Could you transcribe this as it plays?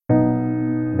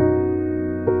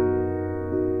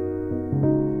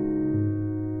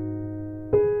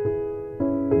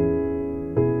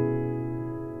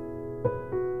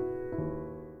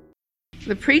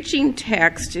preaching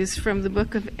text is from the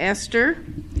book of Esther,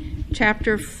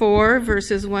 chapter 4,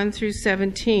 verses 1 through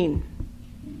 17.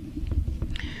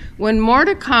 When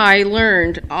Mordecai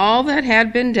learned all that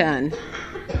had been done,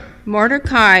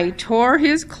 Mordecai tore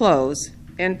his clothes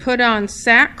and put on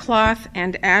sackcloth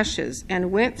and ashes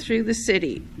and went through the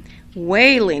city,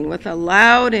 wailing with a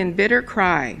loud and bitter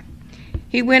cry.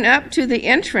 He went up to the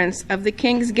entrance of the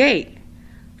king's gate,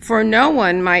 for no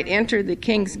one might enter the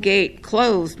king's gate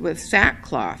clothed with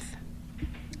sackcloth.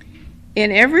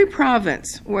 In every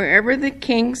province, wherever the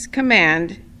king's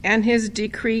command and his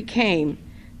decree came,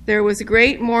 there was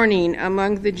great mourning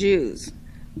among the Jews,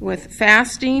 with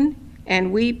fasting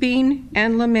and weeping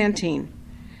and lamenting,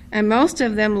 and most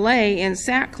of them lay in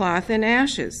sackcloth and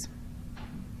ashes.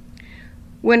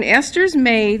 When Esther's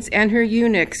maids and her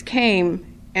eunuchs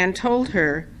came and told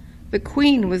her, the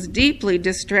queen was deeply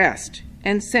distressed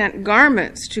and sent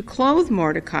garments to clothe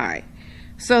Mordecai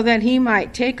so that he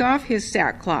might take off his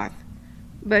sackcloth,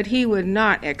 but he would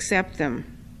not accept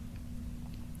them.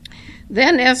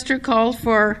 Then Esther called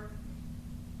for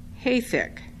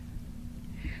Hathach,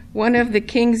 one of the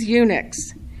king's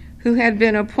eunuchs, who had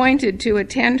been appointed to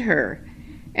attend her,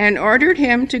 and ordered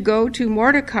him to go to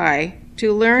Mordecai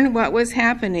to learn what was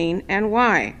happening and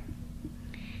why.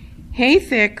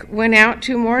 Hathach went out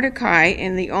to Mordecai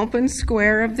in the open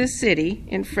square of the city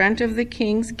in front of the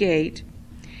king's gate,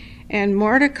 and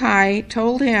Mordecai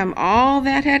told him all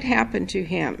that had happened to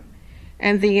him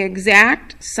and the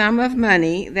exact sum of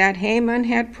money that Haman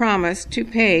had promised to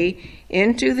pay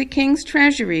into the king's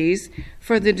treasuries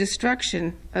for the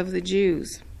destruction of the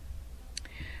Jews.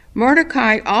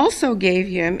 Mordecai also gave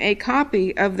him a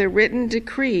copy of the written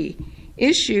decree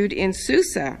issued in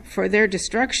Susa for their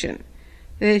destruction,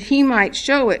 that he might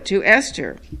show it to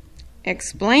Esther,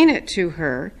 explain it to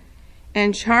her,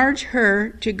 and charge her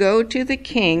to go to the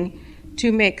king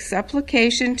to make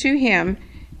supplication to him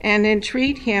and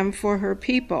entreat him for her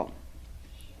people.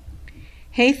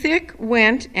 Hathach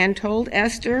went and told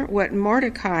Esther what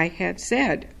Mordecai had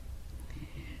said.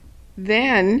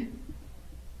 Then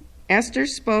Esther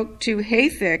spoke to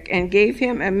Hathach and gave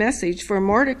him a message for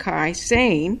Mordecai,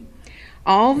 saying,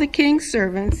 all the king's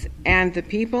servants and the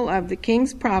people of the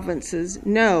king's provinces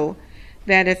know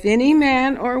that if any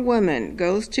man or woman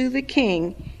goes to the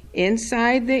king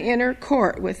inside the inner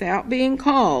court without being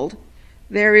called,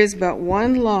 there is but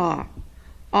one law.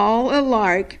 All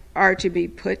alike are to be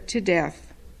put to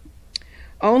death.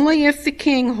 Only if the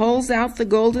king holds out the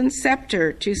golden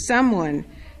scepter to someone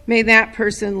may that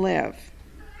person live.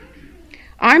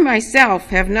 I myself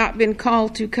have not been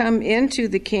called to come into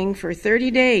the king for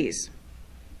 30 days.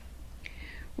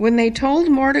 When they told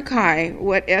Mordecai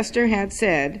what Esther had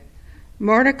said,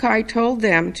 Mordecai told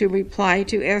them to reply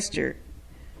to Esther,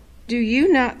 do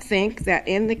you not think that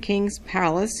in the king's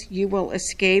palace you will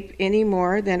escape any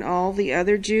more than all the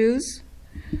other Jews?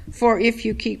 For if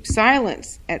you keep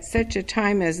silence at such a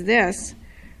time as this,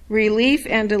 relief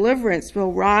and deliverance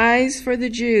will rise for the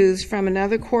Jews from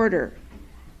another quarter,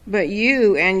 but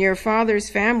you and your father's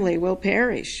family will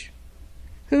perish.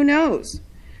 Who knows?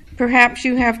 Perhaps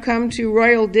you have come to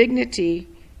royal dignity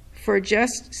for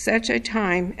just such a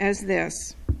time as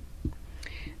this.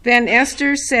 Then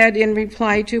Esther said in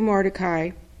reply to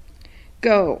Mordecai,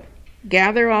 go,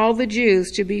 gather all the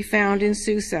Jews to be found in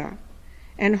Susa,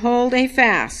 and hold a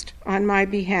fast on my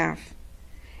behalf,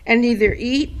 and neither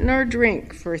eat nor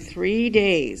drink for 3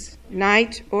 days,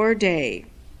 night or day.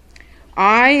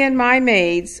 I and my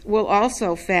maids will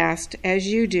also fast as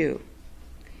you do.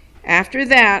 After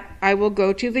that, I will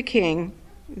go to the king,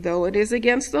 though it is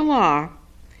against the law,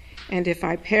 and if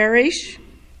I perish,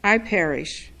 I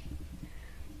perish.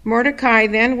 Mordecai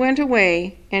then went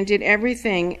away and did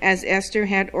everything as Esther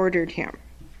had ordered him.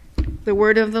 The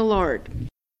word of the Lord.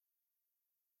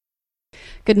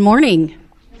 Good morning.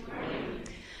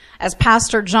 As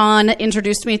Pastor John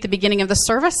introduced me at the beginning of the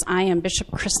service, I am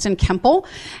Bishop Kristen Kemple,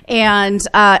 and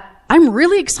I'm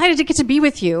really excited to get to be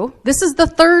with you. This is the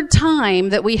third time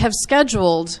that we have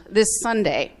scheduled this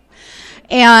Sunday.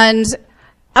 And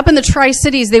up in the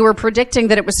Tri-Cities, they were predicting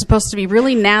that it was supposed to be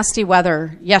really nasty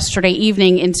weather yesterday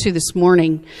evening into this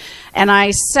morning. And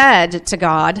I said to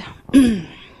God,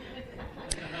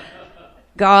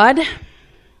 God,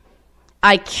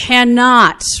 I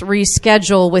cannot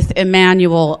reschedule with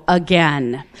Emmanuel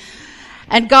again.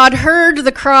 And God heard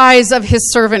the cries of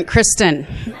his servant Kristen.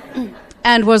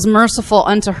 and was merciful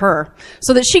unto her,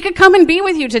 so that she could come and be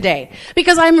with you today.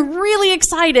 Because I'm really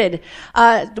excited,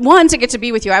 to get to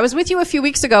be with you. I was with you a few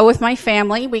weeks ago with my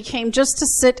family. We came just to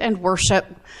sit and worship,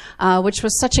 which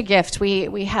was such a gift.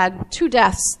 We had 2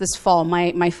 deaths this fall.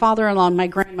 My father-in-law and my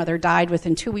grandmother died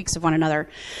within 2 weeks of one another,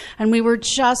 and we were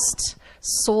just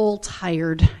soul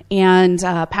tired. And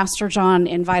Pastor John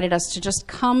invited us to just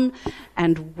come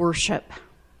and worship.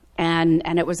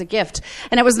 And it was a gift.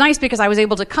 And it was nice because I was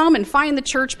able to come and find the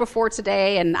church before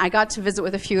today, and I got to visit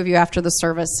with a few of you after the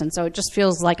service. And so it just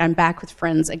feels like I'm back with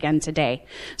friends again today.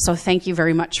 So thank you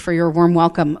very much for your warm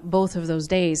welcome both of those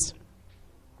days.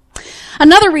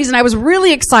 Another reason I was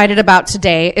really excited about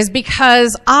today is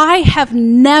because I have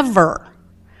never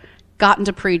gotten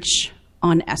to preach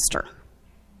on Esther.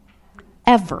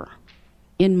 Ever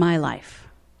in my life.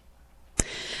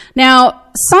 Now,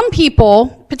 some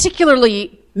people,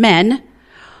 particularly men,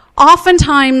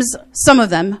 oftentimes, some of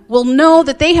them, will know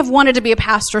that they have wanted to be a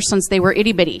pastor since they were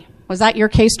itty-bitty. Was that your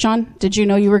case, John? Did you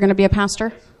know you were going to be a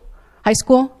pastor? High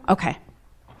school? Okay.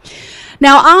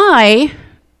 Now, I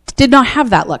did not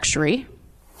have that luxury,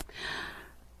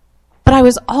 but I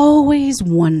was always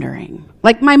wondering.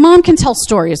 Like, my mom can tell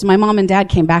stories. My mom and dad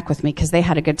came back with me because they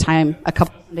had a good time a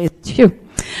couple of days too.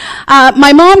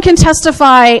 My mom can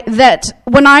testify that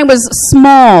when I was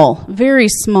small, very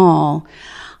small,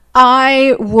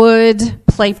 I would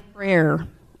play prayer,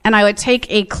 and I would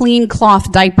take a clean cloth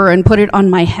diaper and put it on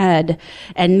my head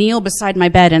and kneel beside my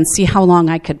bed and see how long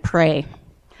I could pray.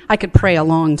 I could pray a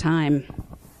long time.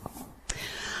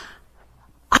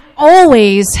 I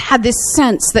always had this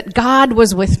sense that God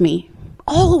was with me.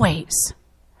 Always.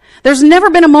 There's never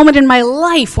been a moment in my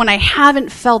life when I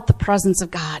haven't felt the presence of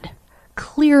God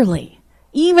clearly,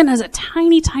 even as a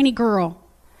tiny, tiny girl.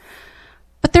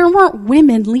 But there weren't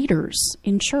women leaders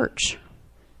in church.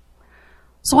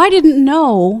 So I didn't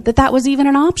know that that was even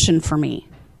an option for me.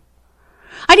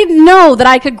 I didn't know that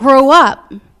I could grow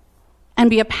up and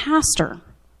be a pastor.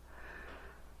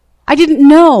 I didn't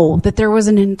know that there was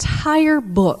an entire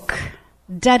book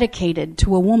dedicated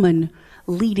to a woman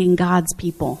leading God's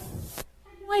people. I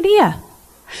had no idea.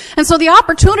 And so the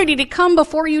opportunity to come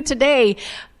before you today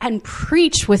and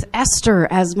preach with Esther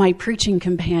as my preaching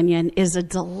companion is a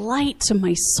delight to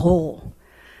my soul.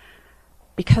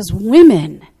 Because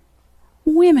women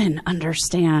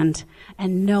understand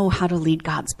and know how to lead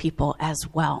God's people as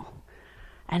well.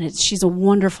 And she's a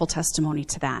wonderful testimony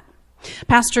to that.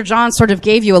 Pastor John sort of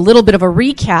gave you a little bit of a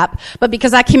recap, but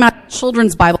because that came out of the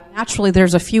children's Bible, naturally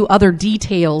there's a few other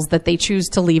details that they choose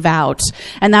to leave out,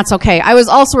 and that's okay. I was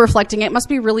also reflecting, it must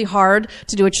be really hard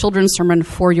to do a children's sermon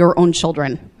for your own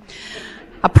children.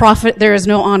 A prophet, there is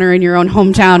no honor in your own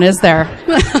hometown, is there?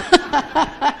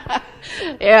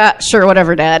 Yeah, sure,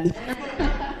 whatever, Dad.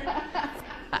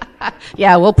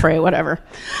 Yeah, we'll pray, whatever.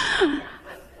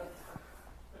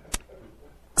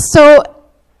 So,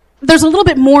 there's a little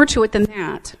bit more to it than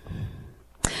that.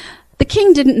 The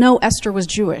king didn't know Esther was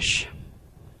Jewish.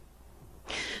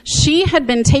 She had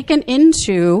been taken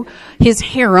into his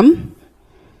harem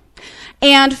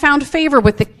and found favor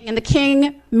with the king, and the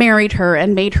king married her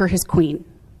and made her his queen.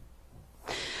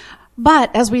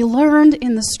 But as we learned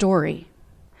in the story,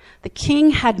 the king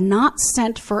had not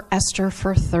sent for Esther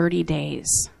for 30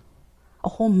 days, a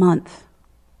whole month.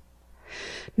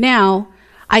 Now,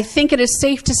 I think it is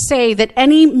safe to say that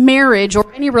any marriage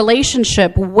or any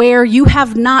relationship where you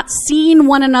have not seen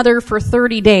one another for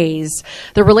 30 days,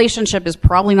 the relationship is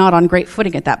probably not on great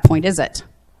footing at that point, is it?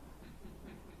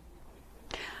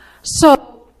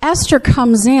 So Esther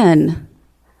comes in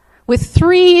with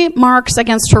 3 marks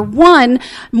against her. 1,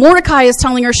 Mordecai is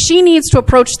telling her she needs to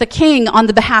approach the king on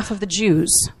the behalf of the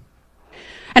Jews.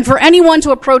 And for anyone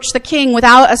to approach the king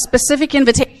without a specific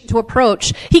invitation to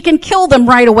approach, he can kill them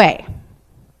right away.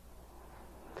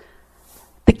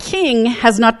 The king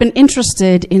has not been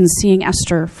interested in seeing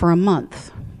Esther for a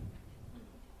month.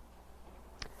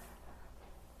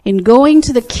 In going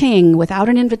to the king without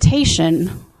an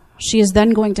invitation, she is then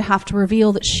going to have to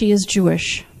reveal that she is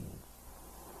Jewish.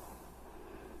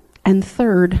 And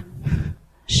third,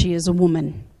 she is a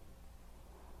woman,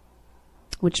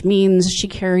 which means she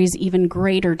carries even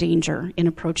greater danger in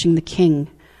approaching the king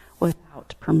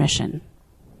without permission.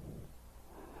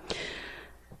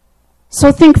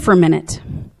 So think for a minute.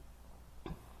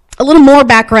 A little more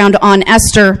background on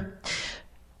Esther.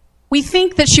 We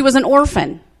think that she was an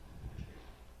orphan.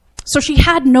 So she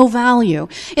had no value.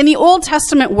 In the Old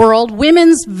Testament world,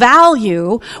 women's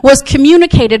value was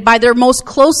communicated by their most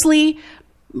closely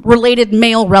related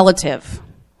male relative.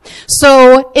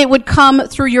 So it would come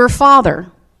through your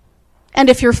father. And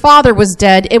if your father was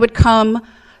dead, it would come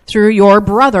through your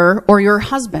brother or your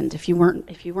husband. If you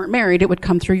weren't married, it would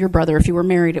come through your brother. If you were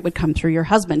married, it would come through your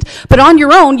husband. But on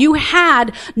your own, you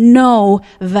had no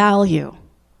value.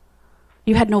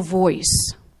 You had no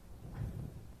voice.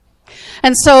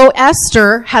 And so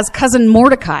Esther has cousin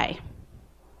Mordecai.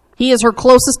 He is her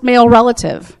closest male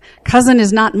relative. Cousin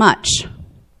is not much.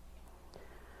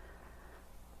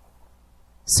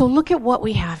 So look at what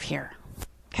we have here,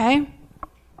 okay?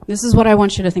 This is what I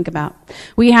want you to think about.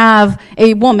 We have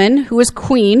a woman who is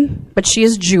queen, but she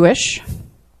is Jewish.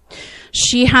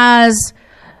 She has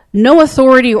no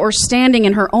authority or standing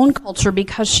in her own culture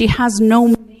because she has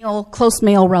no close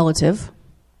male relative.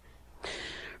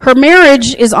 Her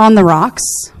marriage is on the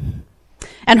rocks,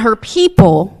 and her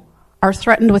people are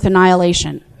threatened with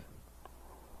annihilation.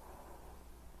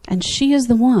 And she is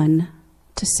the one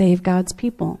to save God's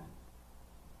people.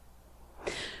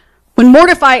 When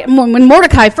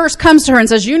Mordecai first comes to her and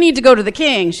says, you need to go to the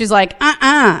king, she's like,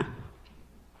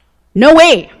 no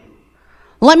way.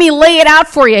 Let me lay it out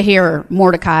for you here,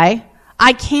 Mordecai.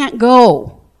 I can't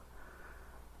go.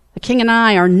 The king and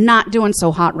I are not doing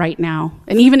so hot right now.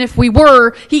 And even if we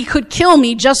were, he could kill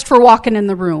me just for walking in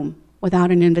the room without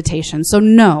an invitation. So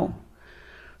no,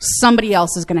 somebody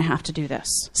else is going to have to do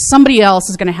this. Somebody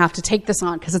else is going to have to take this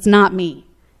on because it's not me.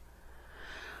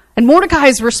 And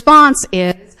Mordecai's response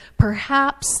is,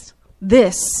 perhaps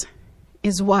this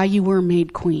is why you were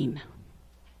made queen.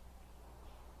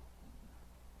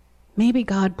 Maybe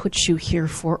God put you here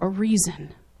for a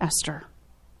reason, Esther.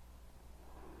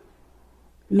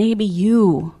 Maybe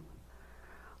you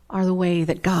are the way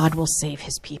that God will save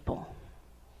his people.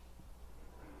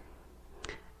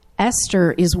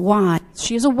 Esther is wise.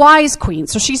 She is a wise queen.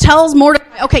 So she tells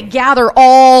Mordecai, okay, gather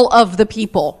all of the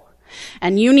people.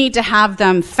 And you need to have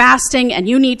them fasting, and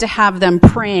you need to have them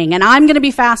praying. And I'm going to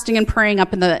be fasting and praying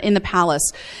up in the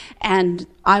palace. And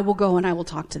I will go and I will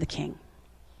talk to the king.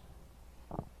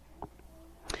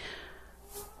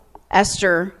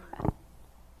 Esther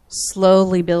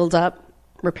slowly builds up,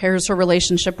 repairs her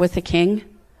relationship with the king.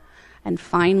 And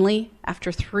finally,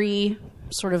 after 3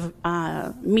 sort of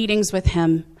meetings with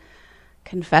him,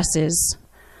 confesses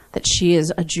that she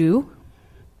is a Jew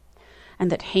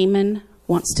and that Haman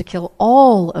wants to kill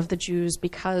all of the Jews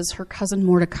because her cousin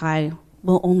Mordecai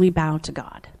will only bow to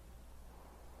God.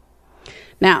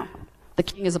 Now, the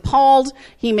king is appalled.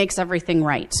 He makes everything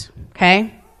right,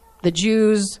 okay? The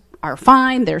Jews are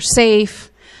fine. They're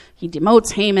safe. He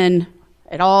demotes Haman.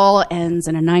 It all ends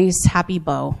in a nice, happy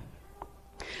bow.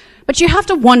 But you have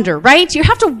to wonder, right? You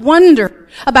have to wonder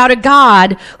about a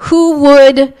God who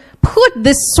would put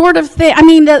this sort of thing, I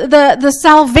mean, the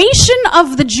salvation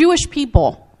of the Jewish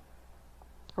people,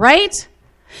 right,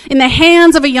 in the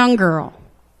hands of a young girl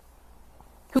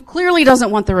who clearly doesn't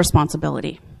want the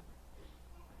responsibility.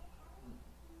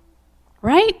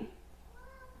 Right?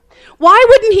 Why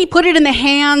wouldn't he put it in the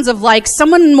hands of like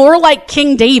someone more like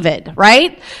King David,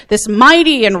 right? This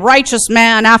mighty and righteous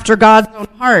man after God's own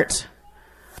heart.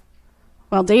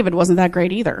 Well, David wasn't that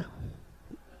great either.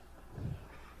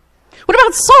 What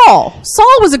about Saul?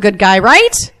 Saul was a good guy,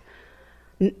 right?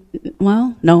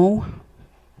 Well, no,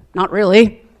 not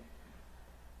really.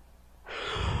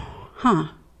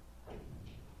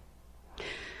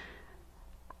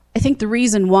 I think the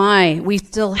reason why we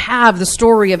still have the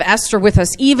story of Esther with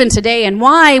us even today and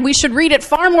why we should read it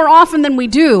far more often than we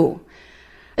do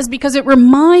is because it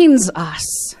reminds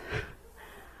us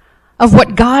of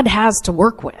what God has to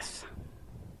work with.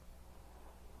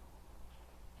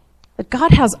 That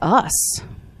God has us.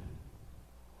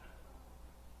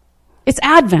 It's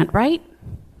Advent, right?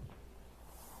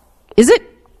 Is it?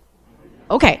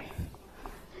 Okay.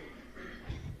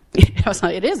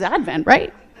 It is Advent,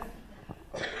 right?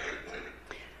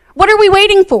 What are we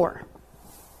waiting for?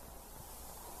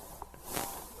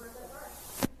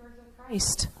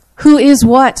 Christ, who is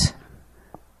what?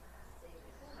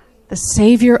 The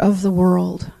Savior of the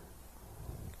world.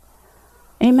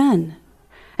 Amen.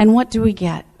 And what do we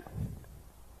get?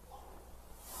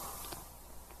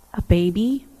 A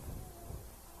baby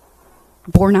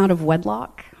born out of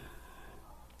wedlock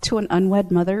to an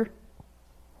unwed mother.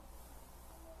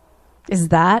 Is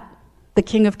that the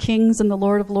King of Kings and the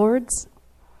Lord of Lords?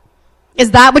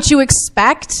 Is that what you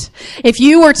expect? If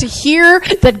you were to hear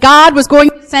that God was going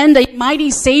to send a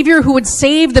mighty Savior who would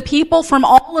save the people from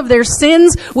all of their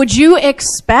sins, would you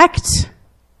expect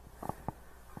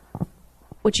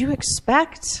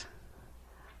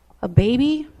a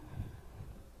baby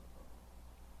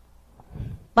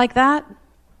like that?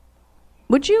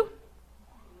 Would you?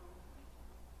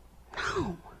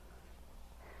 No.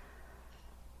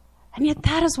 And yet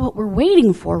that is what we're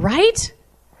waiting for, right?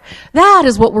 That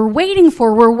is what we're waiting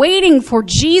for. We're waiting for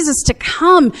Jesus to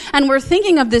come, and we're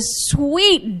thinking of this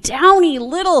sweet, downy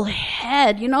little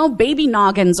head. You know, baby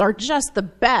noggins are just the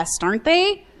best, aren't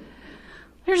they?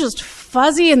 They're just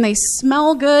fuzzy and they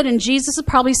smell good, and Jesus has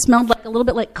probably smelled like a little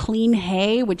bit like clean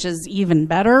hay, which is even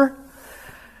better.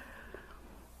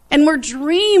 And we're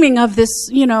dreaming of this,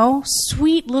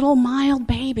 sweet little mild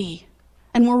baby.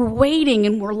 And we're waiting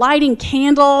and we're lighting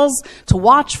candles to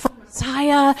watch for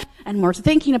Messiah. And we're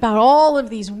thinking about all of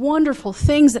these wonderful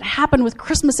things that happen with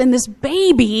Christmas. And this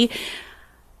baby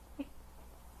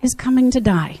is coming to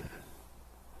die.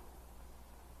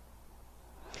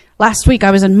 Last week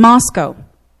I was in Moscow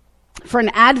for an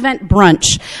Advent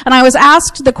brunch. And I was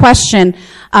asked the question,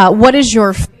 what is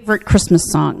your favorite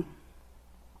Christmas song?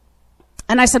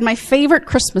 And I said, my favorite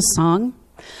Christmas song,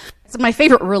 my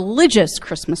favorite religious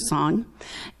Christmas song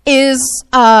is,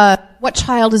 What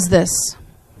Child Is This?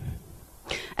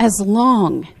 As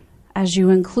long as you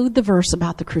include the verse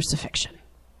about the crucifixion.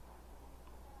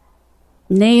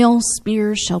 Nails,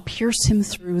 spears shall pierce him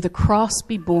through, the cross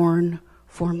be borne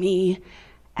for me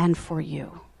and for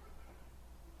you.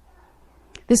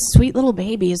 This sweet little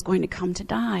baby is going to come to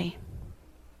die.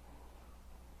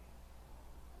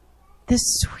 This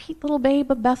sweet little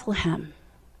babe of Bethlehem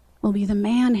will be the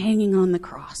man hanging on the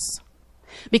cross.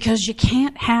 Because you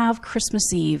can't have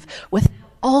Christmas Eve without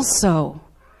also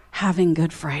having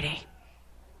Good Friday.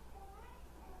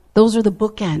 Those are the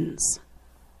bookends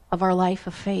of our life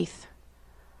of faith.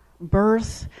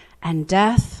 Birth and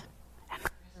death and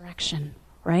resurrection,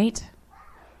 right?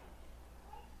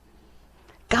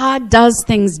 God does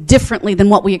things differently than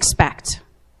what we expect.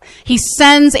 He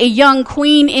sends a young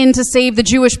queen in to save the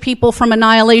Jewish people from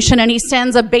annihilation, and he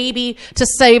sends a baby to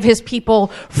save his people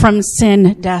from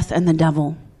sin, death, and the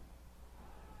devil.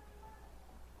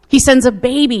 He sends a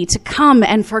baby to come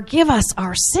and forgive us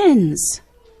our sins.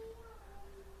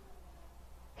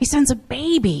 He sends a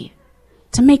baby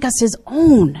to make us his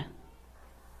own.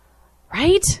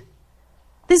 Right?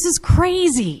 This is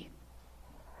crazy.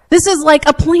 This is like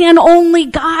a plan only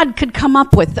God could come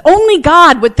up with. Only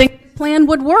God would think this plan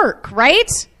would work,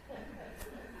 right?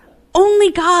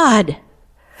 Only God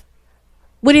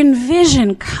would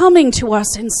envision coming to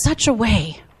us in such a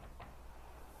way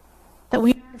that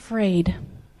we aren't afraid,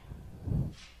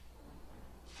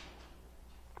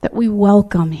 that we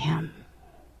welcome him,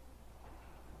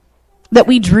 that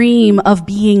we dream of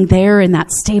being there in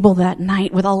that stable that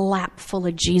night with a lap full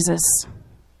of Jesus,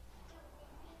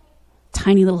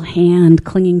 tiny little hand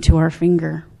clinging to our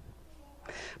finger.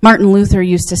 Martin Luther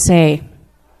used to say,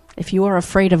 if you are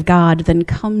afraid of God, then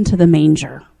come to the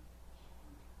manger.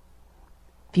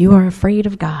 If you are afraid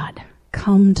of God,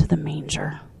 come to the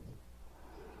manger.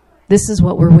 This is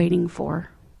what we're waiting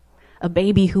for. A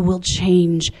baby who will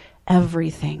change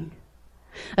everything.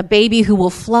 A baby who will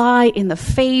fly in the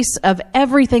face of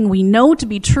everything we know to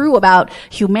be true about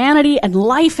humanity and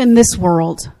life in this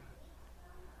world.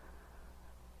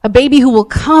 A baby who will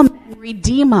come and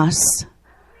redeem us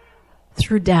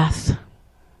through death.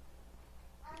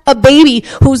 A baby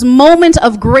whose moment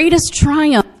of greatest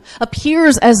triumph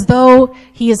appears as though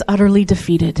he is utterly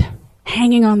defeated,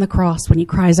 hanging on the cross when he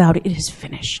cries out, "It is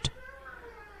finished."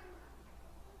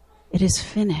 It is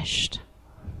finished.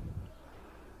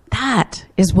 That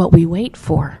is what we wait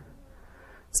for.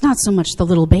 It's not so much the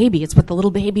little baby, it's what the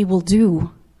little baby will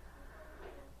do.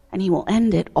 And he will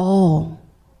end it all.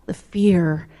 The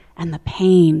fear and the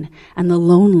pain and the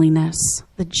loneliness,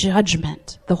 the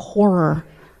judgment, the horror,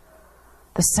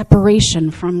 the separation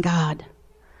from God.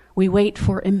 We wait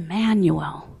for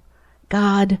Emmanuel,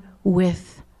 God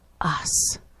with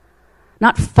us.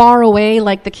 Not far away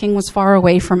like the king was far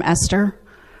away from Esther,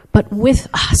 but with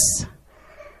us.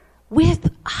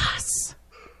 With us.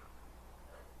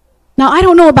 Now, I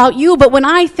don't know about you, but when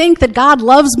I think that God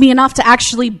loves me enough to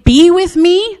actually be with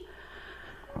me,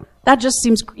 that just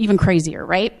seems even crazier,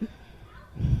 right?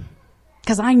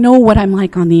 Because I know what I'm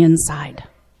like on the inside.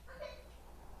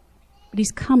 But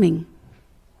he's coming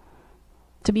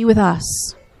to be with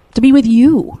us, to be with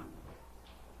you,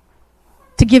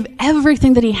 to give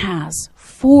everything that he has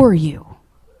for you.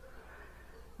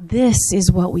 This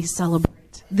is what we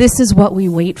celebrate. This is what we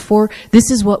wait for. This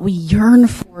is what we yearn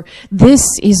for. This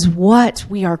is what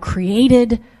we are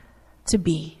created to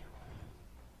be.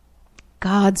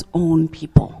 God's own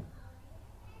people.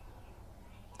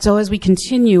 So as we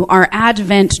continue our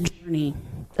Advent journey,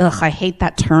 I hate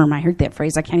that term. I heard that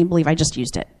phrase. I can't even believe I just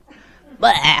used it.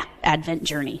 Blah, Advent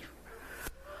journey.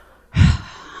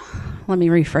 Let me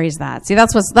rephrase that. See,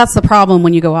 that's the problem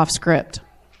when you go off script.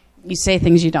 You say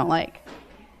things you don't like.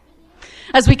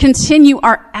 As we continue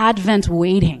our Advent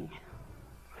waiting,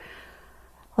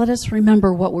 let us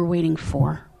remember what we're waiting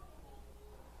for.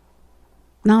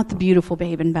 Not the beautiful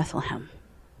babe in Bethlehem,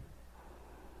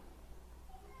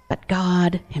 but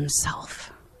God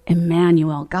himself,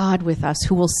 Emmanuel, God with us,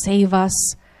 who will save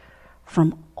us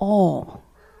from all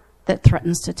that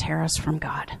threatens to tear us from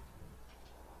God.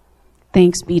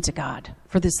 Thanks be to God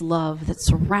for this love that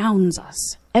surrounds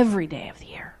us every day of the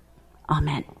year.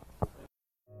 Amen.